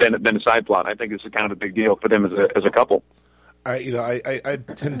a side plot. I think it's kind of a big deal for them as a couple. I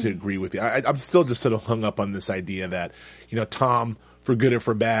tend to agree with you. I'm still just sort of hung up on this idea that, you know, Tom, for good or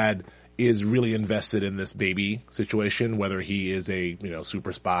for bad, is really invested in this baby situation, whether he is a, you know,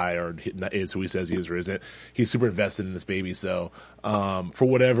 super spy or is who he says he is or isn't. He's super invested in this baby. So, for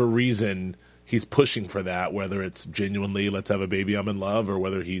whatever reason, he's pushing for that, whether it's genuinely, let's have a baby, I'm in love, or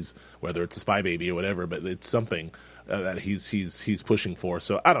whether it's a spy baby or whatever, but it's something that he's pushing for.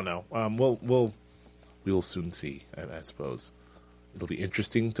 So I don't know. We'll soon see, I suppose. It'll be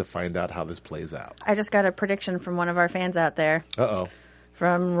interesting to find out how this plays out. I just got a prediction from one of our fans out there. Uh-oh.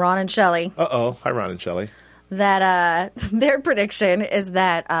 From Ron and Shelley. Uh-oh. Hi, Ron and Shelley. That their prediction is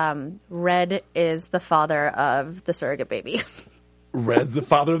that Red is the father of the surrogate baby. Red's the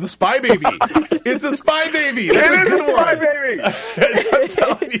father of the spy baby. It's a spy baby. That's a good one. Baby. I'm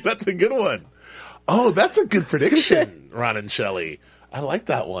telling you, that's a good one. Oh, that's a good prediction, Ron and Shelley. I like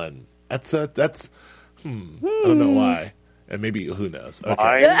that one. I don't know why. And maybe, who knows?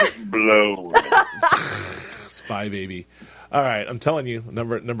 Okay. Mind blown. Spy baby. All right, I'm telling you,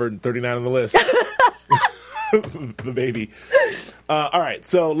 number 39 on the list. the baby. All right,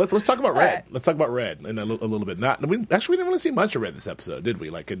 so let's talk about Red. Let's talk about Red in a little bit. We didn't really see much of Red this episode, did we?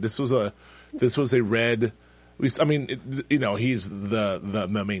 Like this was a Red. He's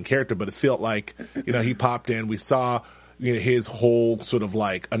the main character, but it felt like he popped in. We saw his whole sort of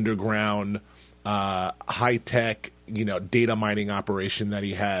like underground, high tech data mining operation that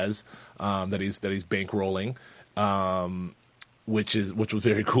he has, that he's bankrolling. Which was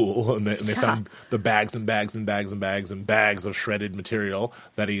very cool, and they found the bags and bags and bags and bags and bags of shredded material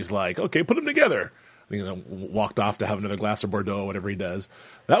that he's like, okay, put them together. Walked off to have another glass of Bordeaux, whatever he does.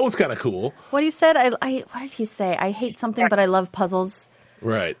 That was kind of cool. What he said, what did he say? I hate something, but I love puzzles.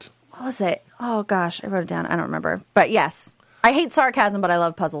 Right. What was it? Oh gosh, I wrote it down. I don't remember, but yes. I hate sarcasm, but I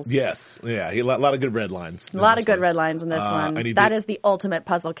love puzzles. Yes. Yeah. A lot of good red lines. A lot of good red lines in this one. That is the ultimate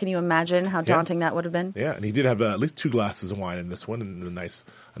puzzle. Can you imagine how daunting that would have been? Yeah. And he did have at least 2 glasses of wine in this one, and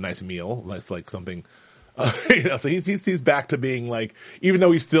a nice meal. That's like something, so he's back to being like, even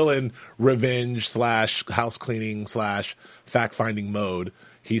though he's still in revenge / house cleaning / fact finding mode,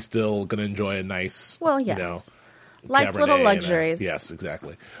 he's still going to enjoy a nice, life's little luxuries. Yes,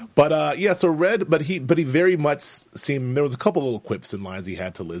 exactly. But so Red, but he very much seemed, there was a couple little quips and lines he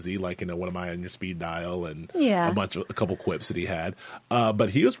had to Lizzie, like what am I on your speed dial, and a couple quips that he had.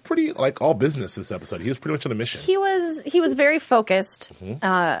 But he was pretty like all business this episode. He was pretty much on a mission. He was very focused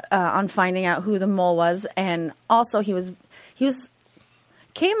on finding out who the mole was, and also he was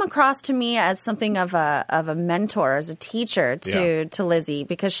came across to me as something of a mentor, as a teacher to Lizzie,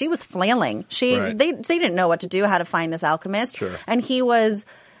 because she was flailing. They didn't know what to do, how to find this alchemist, and he was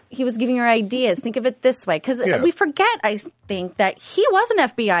giving her ideas. Think of it this way, because we forget, I think, that he was an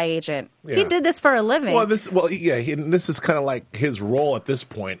FBI agent. Yeah. He did this for a living. This is kind of like his role at this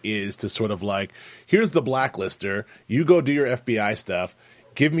point is to sort of like, here's the blacklister. You go do your FBI stuff.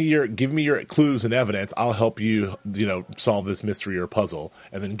 Give me your clues and evidence. I'll help you, solve this mystery or puzzle,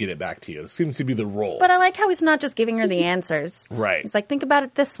 and then get it back to you. It seems to be the role. But I like how he's not just giving her the answers. Right. He's like, think about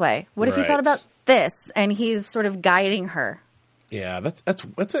it this way. What if you thought about this? And he's sort of guiding her. Yeah, that's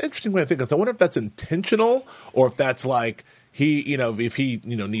an interesting way to think of it. I wonder if that's intentional, or if that's like he, if he,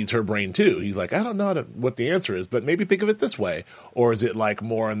 needs her brain too. He's like, I don't know what the answer is, but maybe think of it this way. Or is it like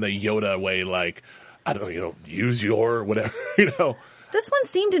more in the Yoda way, like, I don't know, use your whatever, This one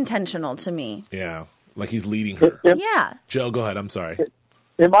seemed intentional to me. Yeah, like he's leading her. Yeah. Joe, go ahead. I'm sorry.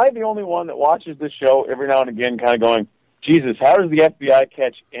 Am I the only one that watches this show every now and again kind of going, Jesus, how does the FBI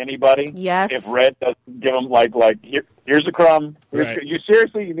catch anybody? Yes. If Red doesn't give them, here's a crumb. You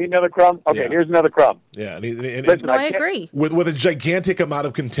seriously, you need another crumb? Okay, here's another crumb. Yeah. Listen, I agree. With a gigantic amount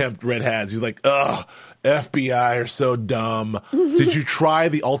of contempt Red has. He's like, ugh, FBI are so dumb. Did you try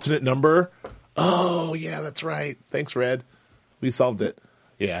the alternate number? Oh, yeah, that's right. Thanks, Red. We solved it.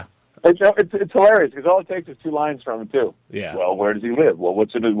 Yeah. It's hilarious because all it takes is 2 lines from him too. Yeah. Well, where does he live? Well,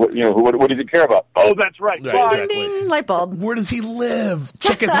 what does he care about? Oh, that's right. Exactly. Ding, light bulb. Where does he live?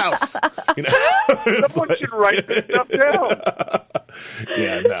 Check his house. Someone should write this stuff down.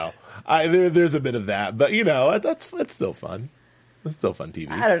 Yeah, no. There's a bit of that, but that's still fun. It's still fun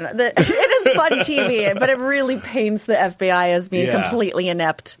TV. I don't know. It is fun TV, but it really paints the FBI as being completely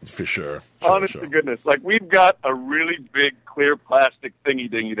inept. For sure. Honest to goodness. Like, we've got a really big, clear plastic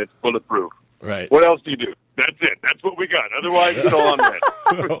thingy-dingy that's bulletproof. Right. What else do you do? That's it. That's what we got. Otherwise, it's all on red.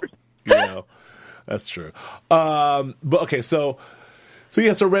 That's true. But okay, so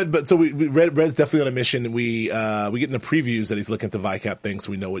Red's definitely on a mission. We get in the previews that he's looking at the VICAP thing,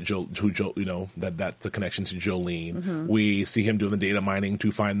 so we know what that's a connection to Jolene. Mm-hmm. We see him doing the data mining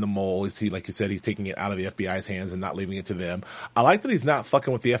to find the mole. Like you said, he's taking it out of the FBI's hands and not leaving it to them. I like that he's not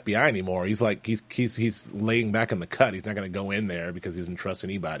fucking with the FBI anymore. He's like, he's laying back in the cut. He's not going to go in there because he doesn't trust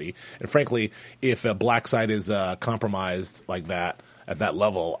anybody. And frankly, if a black site is compromised like that at that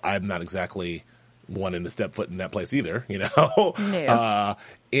level, I'm not exactly wanting to step foot in that place either, No.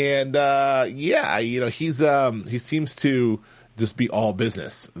 He seems to just be all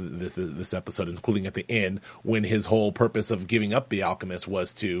business this episode, including at the end when his whole purpose of giving up the Alchemist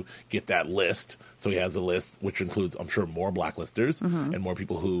was to get that list. So he has a list which includes, I'm sure, more blacklisters and more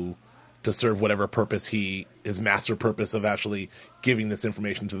people who, to serve whatever purpose his master purpose of actually giving this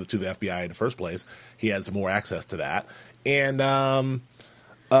information to the FBI in the first place. He has more access to that. And,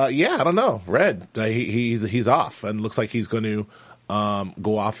 I don't know. Red, he's off, and looks like he's going to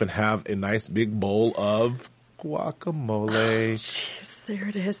go off and have a nice big bowl of guacamole. Jeez, there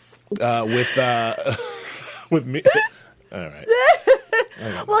it is. With me. All right.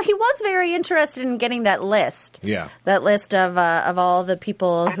 Well, he was very interested in getting that list. Yeah. That list of all the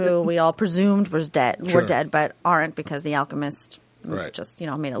people who we all presumed were dead, but aren't because the Alchemist Right. Just,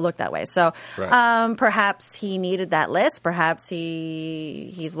 made it look that way. So Right. Perhaps he needed that list. Perhaps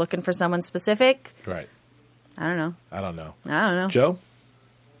he's looking for someone specific. Right. I don't know. I don't know. Joe?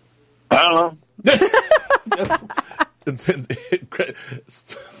 I don't know.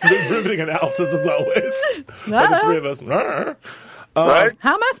 Riveting analysis as always. The three of us. Right?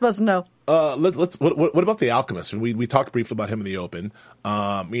 How am I supposed to know? What about the Alchemist? And we talked briefly about him in the open.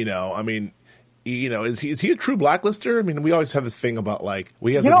 Is he a true blacklister? I mean, we always have this thing about like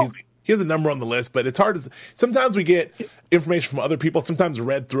he has a number on the list, but it's hard to. Sometimes we get information from other people. Sometimes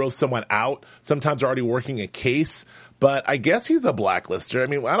Red throws someone out. Sometimes they're already working a case. But I guess he's a blacklister. I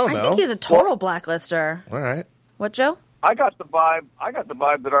mean, I don't know. I think he's a total blacklister. All right. What, Joe? I got the vibe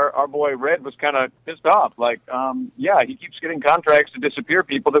that our boy Red was kind of pissed off. Like, he keeps getting contracts to disappear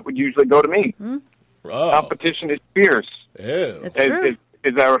people that would usually go to me. Oh. Competition is fierce. Ew. It's true.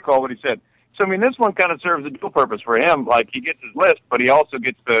 As I recall what he said. So I mean, this one kind of serves a dual purpose for him. Like he gets his list, but he also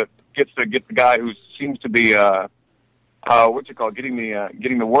gets to get the guy who seems to be getting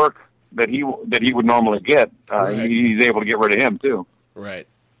the work that he would normally get. Right. He's able to get rid of him too. Right.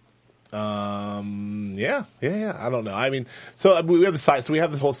 Yeah. I don't know. I mean, so we have we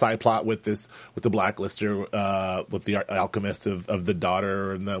have this whole side plot with the blacklister, with the alchemist of the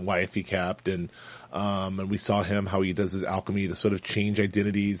daughter and the wife he kept, and we saw how he does his alchemy to sort of change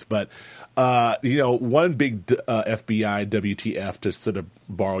identities. But, one big, FBI WTF, to sort of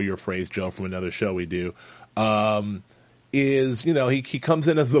borrow your phrase, Joe, from another show we do, is, he comes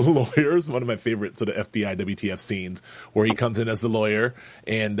in as the lawyer. It's one of my favorite sort of FBI WTF scenes where he comes in as the lawyer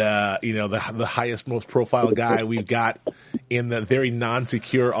and, the highest, most profile guy we've got in the very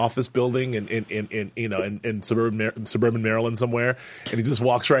non-secure office building in suburban Maryland somewhere. And he just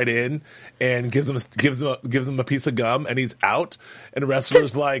walks right in and gives him a piece of gum and he's out. And the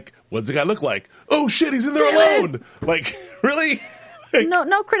wrestler's like, what's the guy look like? Oh shit, he's in there alone. Like, really?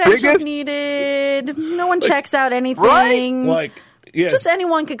 No credentials needed. No one checks out anything. Right? Like, yes. Just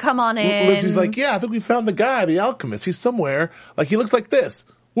anyone could come on in. Lizzie's like, yeah, I think we found the guy, the alchemist. He's somewhere. Like, he looks like this.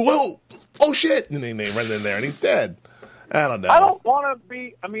 Whoa! Oh shit! And then they run in there and he's dead. I don't know. I don't want to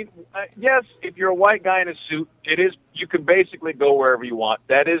be. I mean, yes, if you're a white guy in a suit, it is. You can basically go wherever you want.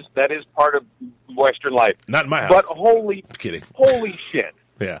 That is part of Western life. Not in my house. But holy shit!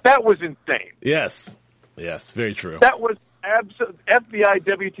 Yeah, that was insane. Yes, very true. That was FBI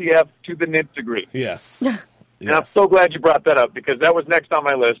WTF to the nth degree. Yes. And I'm so glad you brought that up because that was next on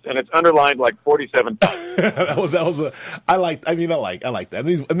my list and it's underlined like 47 times. I like that.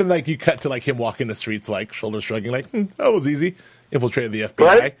 And then like you cut to like him walking the streets like shoulders shrugging like, that was easy. Infiltrated the FBI,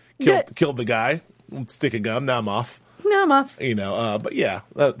 right? killed the guy, stick a gum, now I'm off. But yeah,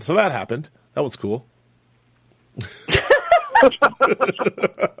 so that happened. That was cool.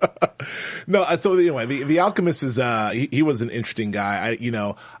 No, so anyway, the Alchemist is he was an interesting guy.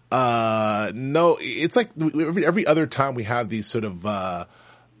 It's like every other time we have these sort of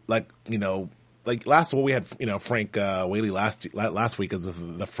we had Frank Whaley last week as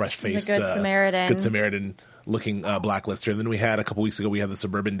the fresh faced Good Samaritan looking blacklister, and then we had a couple weeks ago we had the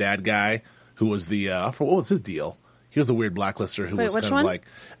suburban dad guy who was what was his deal? He was a weird blacklister who was kind of like,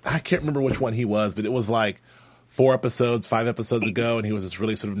 I can't remember which one he was, but it was like 5 episodes ago, and he was this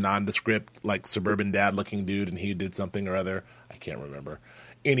really sort of nondescript, like suburban dad looking dude, and he did something or other. I can't remember.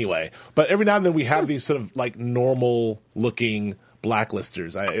 Anyway, but every now and then we have these sort of like normal looking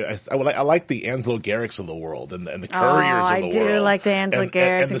blacklisters. I like the Anselo Garricks of the world and the Couriers of the world. I do like the Anselo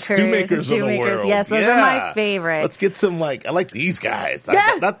Garricks and the Stewmakers of the world. Yes, those are my favorite. Let's get some I like these guys.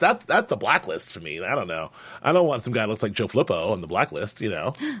 Yeah. That's a blacklist for me. I don't know. I don't want some guy that looks like Joe Flippo on the blacklist,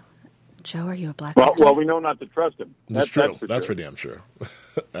 Joe, are you a blacklister? Well, we know not to trust him. That's true. That's for damn sure.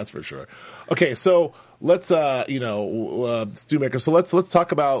 That's for sure. Okay, so let's Stewmaker. So let's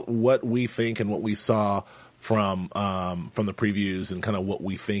talk about what we think and what we saw from the previews and kind of what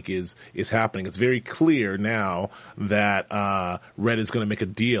we think is happening. It's very clear now that Red is going to make a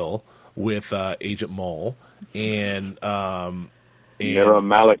deal with Agent Mole and Mira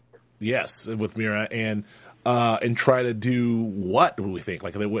Malik. Yes, with Mira and try to do what do we think?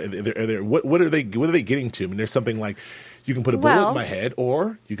 Like, what are they getting to? I mean, there's something like you can put a bullet in my head,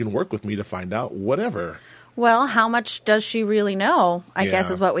 or you can work with me to find out whatever. Well, how much does she really know? I guess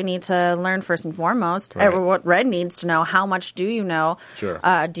is what we need to learn first and foremost. Right. Or what Red needs to know. How much do you know? Sure.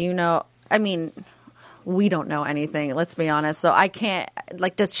 Do you know? I mean, we don't know anything. Let's be honest. So I can't.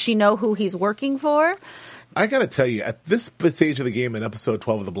 Like, does she know who he's working for? I gotta tell you, at this stage of the game in episode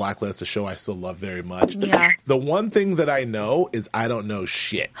 12 of The Blacklist, a show I still love very much, the one thing that I know is I don't know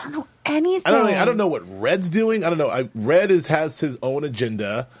shit. I don't know anything. I don't know what Red's doing. I don't know. Red has his own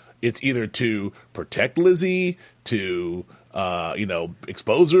agenda it's either to protect Lizzie, to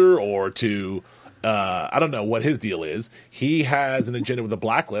expose her, or to I don't know what his deal is. He has an agenda with the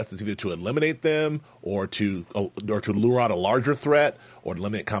Blacklist. It's either to eliminate them or to lure out a larger threat or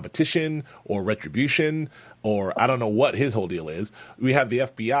eliminate competition or retribution, or I don't know what his whole deal is. We have the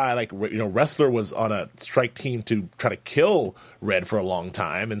FBI, Wrestler was on a strike team to try to kill Red for a long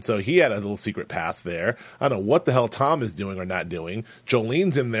time, and so he had a little secret past there. I don't know what the hell Tom is doing or not doing.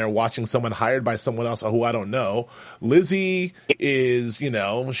 Jolene's in there watching someone hired by someone else who I don't know. Lizzie is,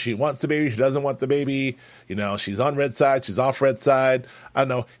 she wants the baby, she doesn't want the baby. She's on Red's side, she's off Red's side. I don't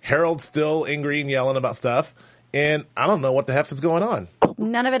know. Harold's still angry and yelling about stuff, and I don't know what the heck is going on.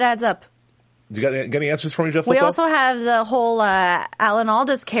 None of it adds up. You got any answers for me, Jeff? We also have the whole Alan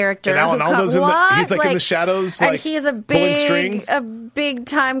Alda's character. And Alan Alda's he's in the shadows, and he's a big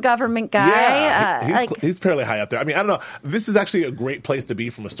time government guy. Yeah, he's fairly high up there. I mean, I don't know. This is actually a great place to be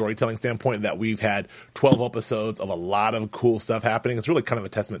from a storytelling standpoint, that we've had 12 episodes of a lot of cool stuff happening. It's really kind of a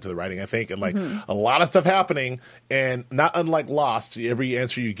testament to the writing, I think, and a lot of stuff happening, and not unlike Lost, every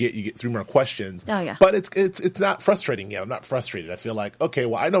answer you get 3 more questions. Oh yeah. But it's not frustrating yet. I'm not frustrated. I feel like, okay,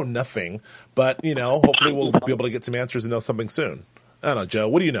 well, I know nothing. But, hopefully we'll be able to get some answers and know something soon. I don't know, Joe.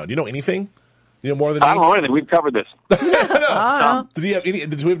 What do you know? Do you know anything? You know more than me? I don't know anything. We've covered this. No. Did we have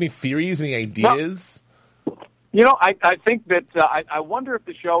any theories, any ideas? No. I think that I wonder if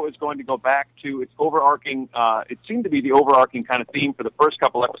the show is going to go back to its overarching, it seemed to be the overarching kind of theme for the first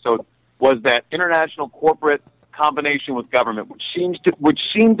couple episodes was that international corporate combination with government, which seemed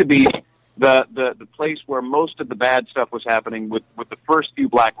to be the place where most of the bad stuff was happening with the first few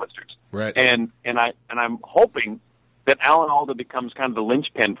Blacklisters. Right. And I'm hoping that Alan Alda becomes kind of the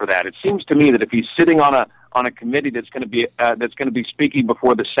linchpin for that. It seems to me that if he's sitting on a committee that's going to be speaking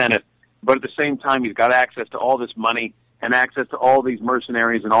before the Senate, but at the same time he's got access to all this money and access to all these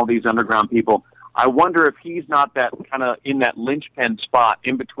mercenaries and all these underground people, I wonder if he's not that kind of in that linchpin spot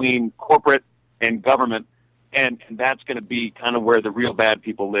in between corporate and government. And that's going to be kind of where the real bad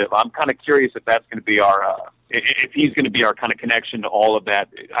people live. I'm kind of curious if that's going to be if he's going to be our kind of connection to all of that.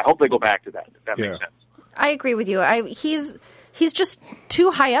 I hope they go back to that, if that makes sense. I agree with you. He's just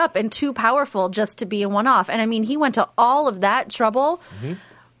too high up and too powerful just to be a one-off. And I mean, he went to all of that trouble,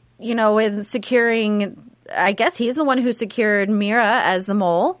 with securing, I guess he's the one who secured Mira as the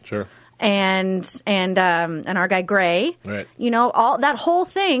mole. Sure. And our guy Gray, right? All that whole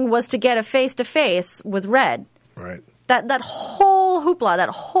thing was to get a face-to-face with Red, right? That whole hoopla, that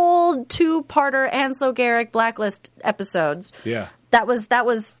whole 2-parter Ansel Garrick Blacklist episodes, yeah, that was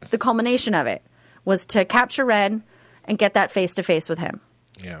the culmination of it, was to capture Red and get that face-to-face with him.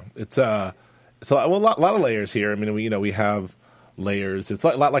 Yeah, it's a lot of layers here. I mean, we have layers. It's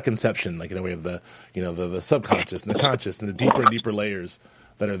a lot like Inception. Like we have the subconscious and the conscious and the deeper and deeper layers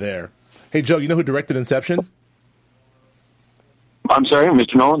that are there. Hey, Joe, you know who directed Inception? I'm sorry,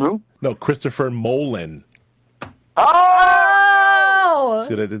 Mr. Nolan, who? No, Christopher Nolan. Oh!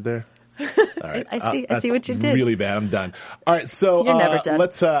 See what I did there? All right. I see what you did. Really bad. I'm done. All right, so you're never done.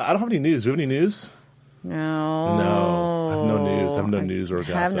 Let's. I don't have any news. Do you have any news? No. I have no news. I have no news or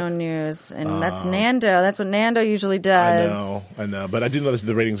gossip. I have no news, and that's Nando. That's what Nando usually does. I know, but I do know that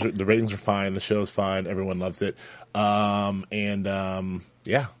the ratings are fine. The show's fine. Everyone loves it.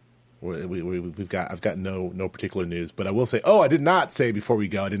 Yeah. I've got no particular news, but I will say, I did not say before we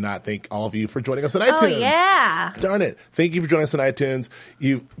go, I did not thank all of you for joining us on iTunes. Oh, yeah. Darn it. Thank you for joining us on iTunes.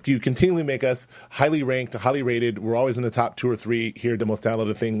 You continually make us highly ranked, highly rated. We're always in the top 2 or 3 here, the most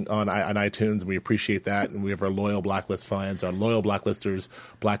downloaded thing on iTunes, and we appreciate that. And we have our loyal Blacklist fans, our loyal Blacklisters,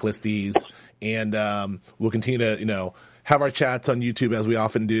 Blacklistees, and we'll continue to, have our chats on YouTube as we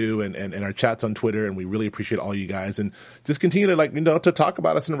often do, and our chats on Twitter, and we really appreciate all you guys, and just continue to to talk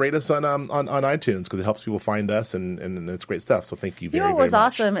about us and rate us on iTunes, because it helps people find us, and it's great stuff. So thank you very, very much. What was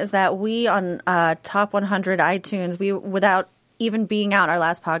awesome is that we on Top 100 iTunes, without even being out, our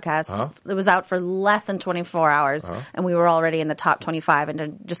last podcast, it was out for less than 24 hours, and we were already in the top 25, and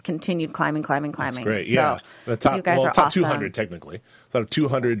it just continued climbing. That's great, yeah. So you guys are top awesome. 200 technically. So out of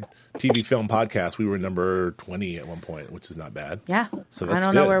 200 TV film podcasts, we were number 20 at one point, which is not bad. Yeah. So that's I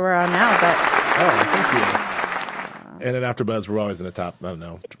don't know where we're on now, but thank you. And at AfterBuzz, we're always in the top,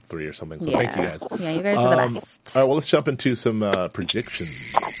 3 or something. So thank you guys. Yeah, you guys are the best. All right, well, let's jump into some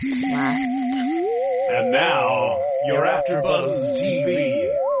predictions. And now, your AfterBuzz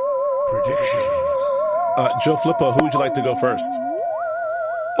TV predictions. Joe Flippo, who would you like to go first?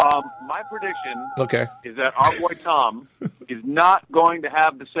 My prediction is that our boy Tom is not going to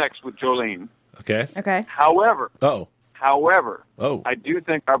have the sex with Jolene. Okay. However, I do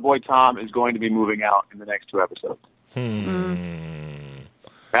think our boy Tom is going to be moving out in the next 2 episodes.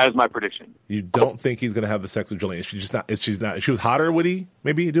 That is my prediction. You don't think he's going to have the sex with Julian? She's not. If she was hotter, would he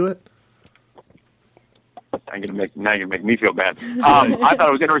maybe do it? Now you're gonna make me feel bad. I thought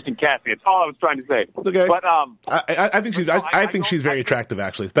it was interesting, Cassie. That's all I was trying to say. Okay, but I think she's very attractive,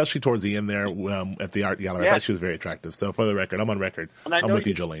 actually, especially towards the end there at the art gallery. I thought she was very attractive. So for the record, I'm on record. I'm with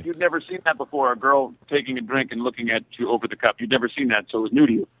you, Jolene. You've never seen that before. A girl taking a drink and looking at you over the cup. You've never seen that, so it was new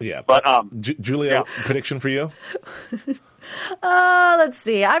to you. Yeah, but Julia, prediction for you? Let's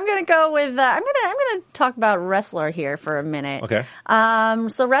see. I'm gonna go with. I'm gonna talk about Wrestler here for a minute. Okay.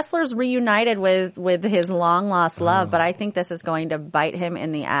 So Wrestler's reunited with his long lost love, but I think this is going to bite him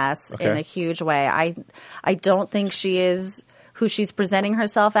in the ass in a huge way. I don't think she is who she's presenting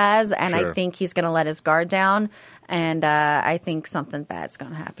herself as, and I think he's gonna let his guard down, and I think something bad's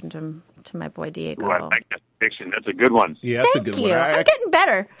gonna happen to my boy Diego. Ooh, I like that prediction. That's a good one. Yeah, that's a good one. I'm getting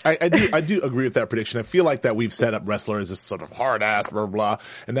better. I do agree with that prediction. I feel like that we've set up Wrestler as this sort of hard ass, blah, blah,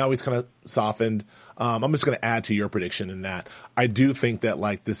 and now he's kind of softened. I'm just going to add to your prediction in that I do think that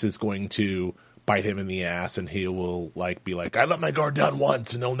like this is going to bite him in the ass, and he will like be like, I let my guard down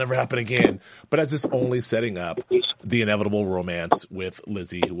once and it'll never happen again. But as it's only setting up the inevitable romance with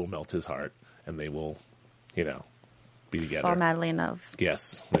Lizzie, who will melt his heart, and they will, be together. Fall madly in love.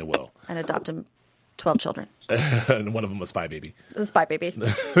 Yes, they will. And adopt him 12 children. And one of them a spy baby. The spy baby.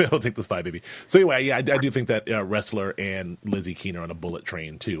 They'll take the spy baby. So anyway, yeah, I do think that Wrestler and Lizzie Keen are on a bullet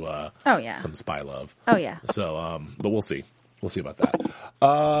train to some spy love. Oh, yeah. So, but we'll see. We'll see about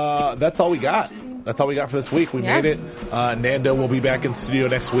that. That's all we got. That's all we got for this week. We made it. Nando will be back in studio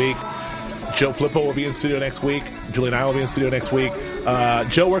next week. Joe Flippo will be in studio next week. Julie and I will be in studio next week.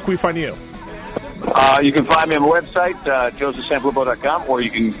 Joe, where can we find you? You can find me on my website, josephsanflippo.com, or you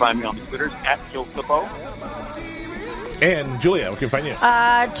can find me on the Twitter at Joe Flippo. And Julia, where can we find you?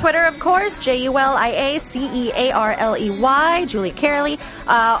 Twitter, of course, JuliaCarley, Julia Carley.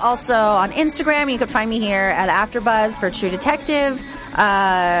 Also on Instagram, you can find me here at AfterBuzz for True Detective.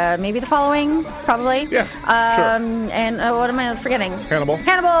 Maybe the following, probably. Yeah, sure. And what am I forgetting? Hannibal.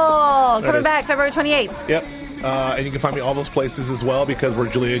 Coming back February 28th. Yep. And you can find me all those places as well, because where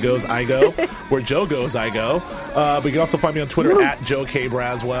Julia goes, I go. Where Joe goes, I go. But you can also find me on Twitter at Joe K.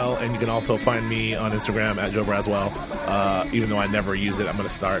 Braswell, and you can also find me on Instagram at Joe Braswell. Even though I never use it, I'm going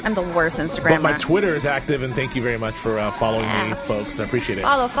to start. I'm the worst Instagrammer. But my Twitter is active, and thank you very much for following me, folks. I appreciate it.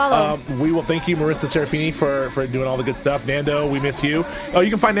 Follow. We will thank you, Marissa Serafini, for doing all the good stuff. Nando, we miss you. Oh,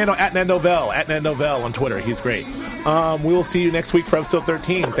 you can find Nando at Nandovell on Twitter. He's great. We will see you next week for episode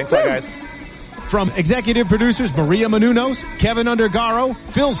 13. Thanks a lot, guys. From executive producers Maria Menounos, Kevin Undergaro,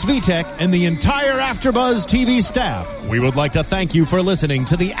 Phil Svitek, and the entire AfterBuzz TV staff, we would like to thank you for listening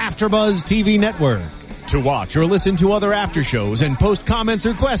to the AfterBuzz TV network. To watch or listen to other after shows and post comments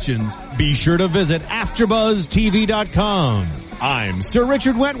or questions, be sure to visit AfterBuzzTV.com. I'm Sir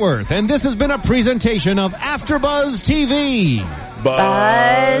Richard Wentworth, and this has been a presentation of AfterBuzz TV.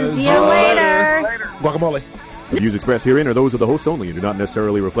 Buzz you later. Guacamole. The views expressed herein are those of the host only and do not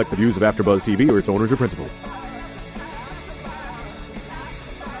necessarily reflect the views of AfterBuzz TV or its owners or principals.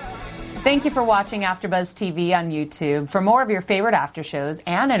 Thank you for watching AfterBuzz TV on YouTube. For more of your favorite after shows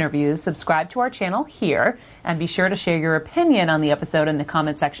and interviews, subscribe to our channel here, and be sure to share your opinion on the episode in the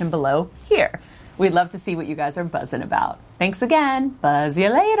comment section below here. We'd love to see what you guys are buzzing about. Thanks again. Buzz you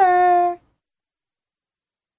later.